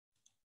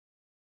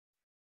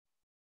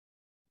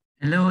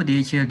Hello,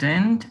 dear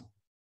children.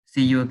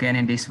 See you again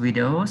in these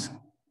videos.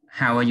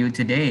 How are you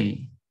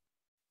today?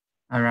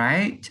 All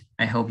right,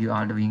 I hope you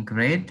are doing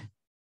great.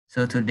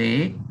 So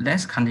today,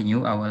 let's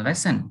continue our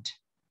lesson.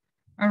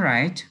 All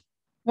right,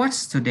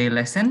 what's today's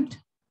lesson?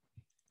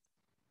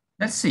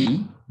 Let's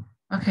see.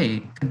 Okay,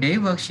 today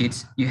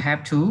worksheets, you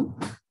have to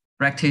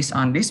practice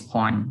on this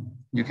point.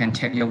 You can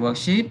check your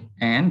worksheet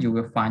and you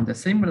will find the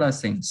similar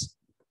things.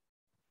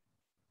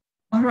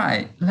 All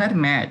right, let's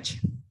match.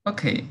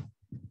 Okay,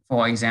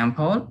 for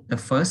example, the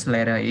first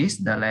letter is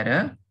the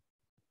letter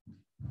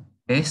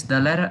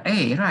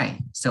A, right?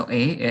 So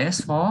A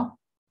is for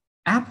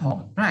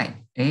apple, right?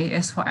 A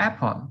is for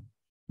apple.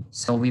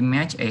 So we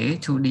match A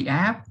to the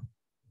apple.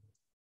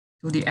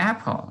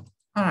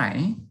 All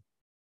right.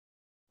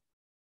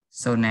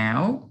 So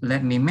now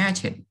let me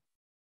match it.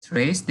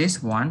 Trace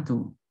this one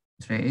to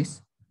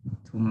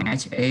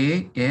match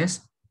A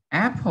is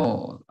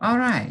apple. All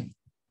right.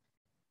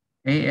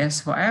 A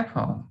is for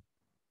apple.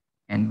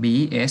 And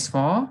B is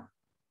for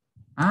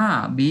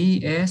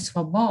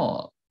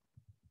ball.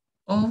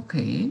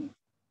 Okay.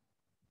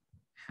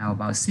 How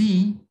about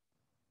C?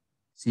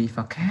 C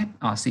for cat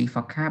or C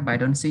for cat, but I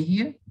don't see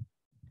here.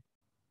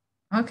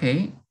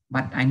 Okay,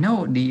 but I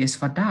know D is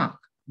for dog.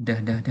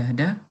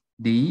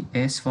 D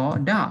is for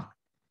dog.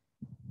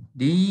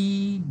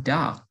 D,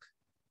 dog.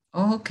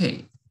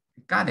 Okay,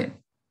 got it.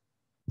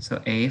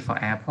 So A for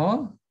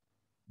apple,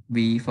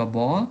 B for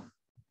ball,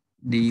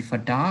 D for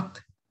dog.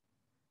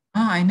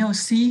 I know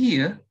C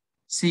here.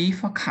 C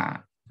for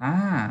car.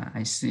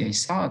 I see. I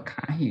saw a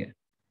car here.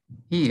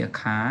 Here,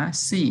 car,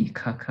 C,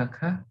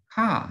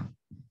 car.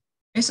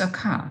 It's a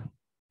car.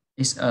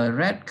 It's a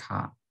red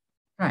car,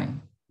 right?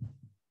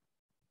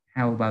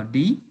 How about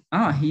D?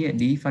 Here,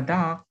 D for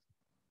dog.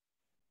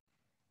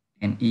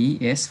 And E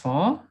is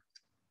for,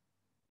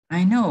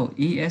 I know,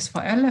 E is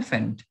for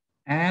elephant.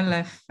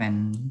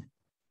 Elephant.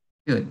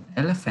 Good,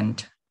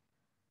 elephant.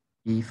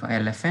 E for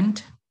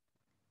elephant.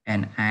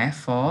 And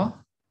F for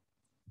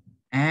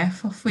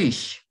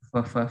fish.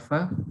 For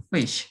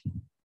fish.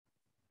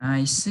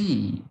 I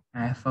see.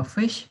 F for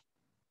fish.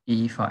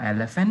 E for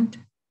elephant.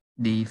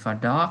 D for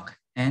dog.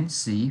 And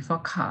C for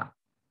car.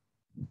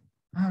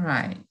 All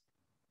right.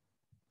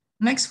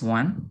 Next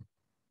one,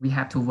 we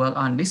have to work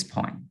on this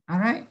point. All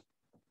right.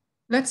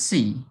 Let's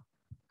see.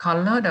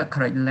 Color the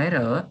correct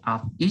letter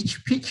of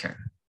each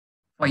picture.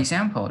 For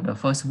example, the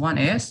first one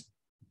is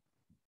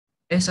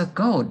a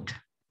goat.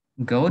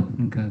 Goat.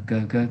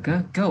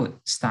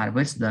 Start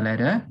with the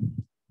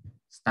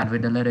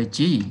letter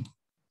G.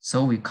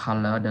 So we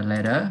color the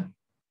letter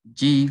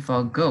G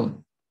for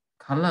goat.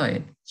 Color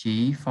it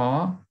G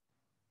for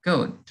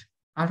goat.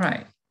 All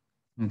right.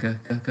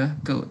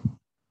 Goat.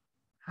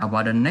 How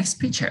about the next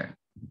picture?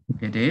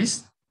 It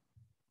is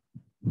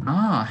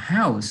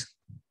house.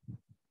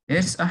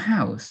 It's a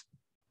house.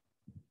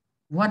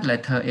 What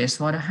letter is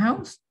for the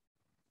house?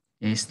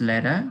 It's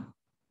letter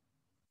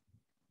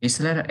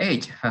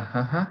H.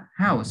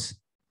 House.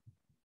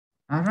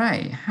 All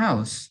right,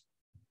 house.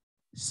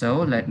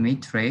 So let me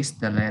trace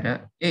the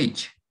letter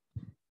H.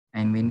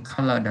 I mean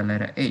color the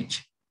letter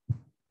H.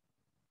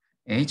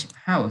 H,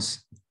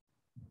 house.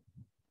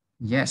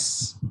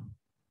 Yes,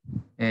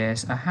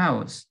 it's a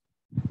house.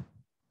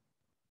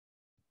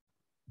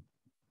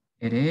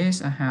 It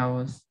is a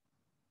house.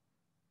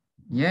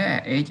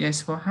 Yeah, H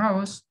is for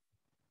house.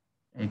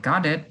 I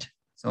got it.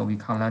 So we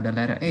color the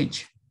letter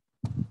H.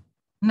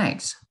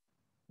 Next,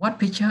 what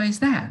picture is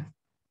that?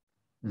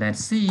 Let's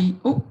see.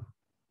 Oh,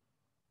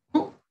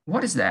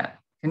 what is that?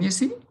 Can you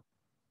see?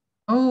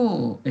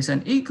 Oh, it's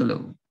an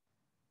igloo.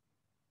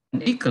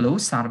 An igloo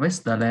starts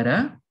with the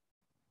letter.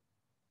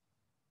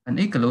 An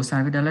igloo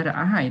starts with the letter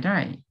I,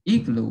 right?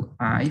 Igloo,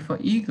 I for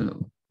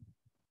igloo.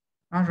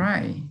 All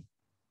right.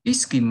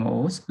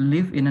 Eskimos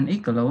live in an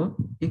igloo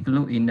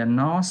in the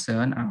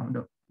northern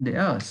of the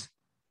earth.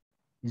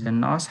 It's the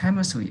North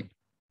Hemisphere.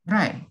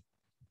 Right.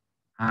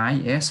 I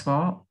is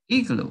for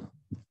igloo.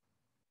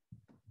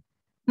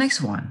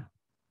 Next one.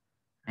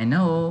 I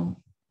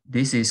know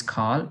this is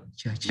called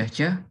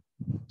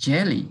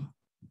jelly.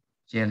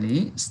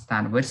 Jelly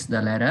start with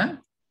the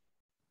letter.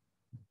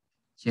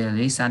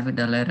 Jelly start with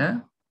the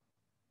letter.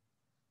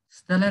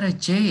 It's the letter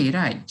J,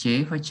 right?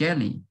 J for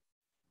jelly.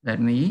 Let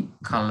me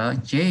color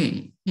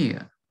J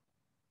here.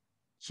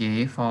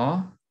 J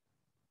for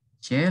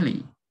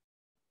jelly.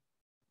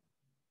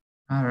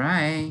 All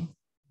right.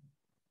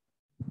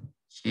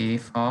 J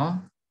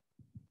for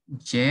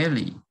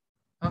jelly.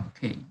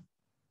 Okay.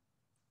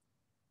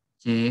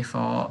 J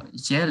for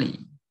jelly.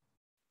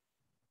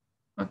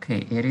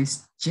 Okay, it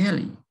is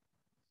jelly.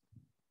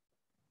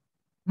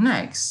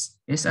 Next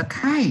is a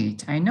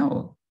kite. I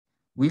know.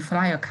 We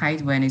fly a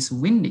kite when it's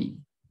windy.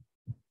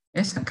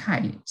 It's a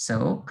kite.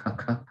 So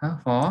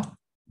for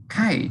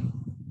kite.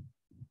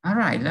 All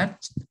right,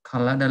 let's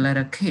color the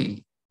letter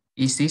K.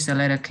 Is this a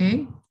letter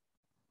K?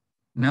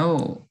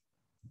 No.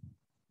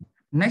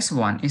 Next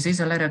one, is this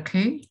a letter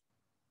K?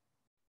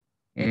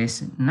 It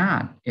is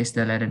not. It's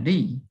the letter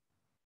D.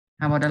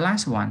 How about the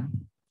last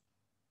one?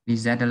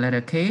 Is that the letter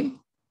K?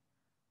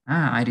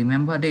 I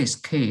remember this.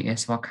 K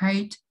is for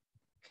kite,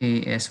 K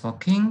is for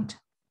king,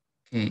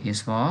 K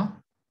is for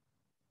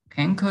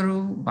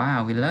kangaroo.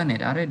 Wow, we learned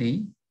it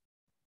already.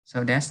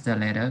 So that's the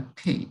letter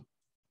K.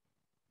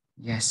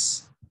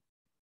 Yes,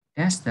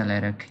 that's the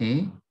letter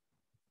K.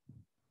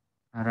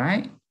 All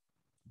right.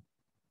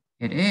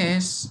 It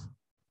is.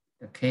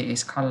 The K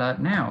is colored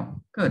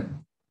now. Good.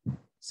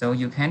 So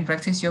you can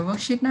practice your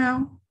worksheet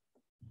now.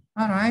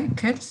 All right,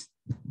 kids.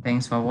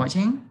 Thanks for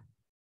watching.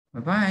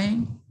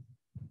 Bye-bye.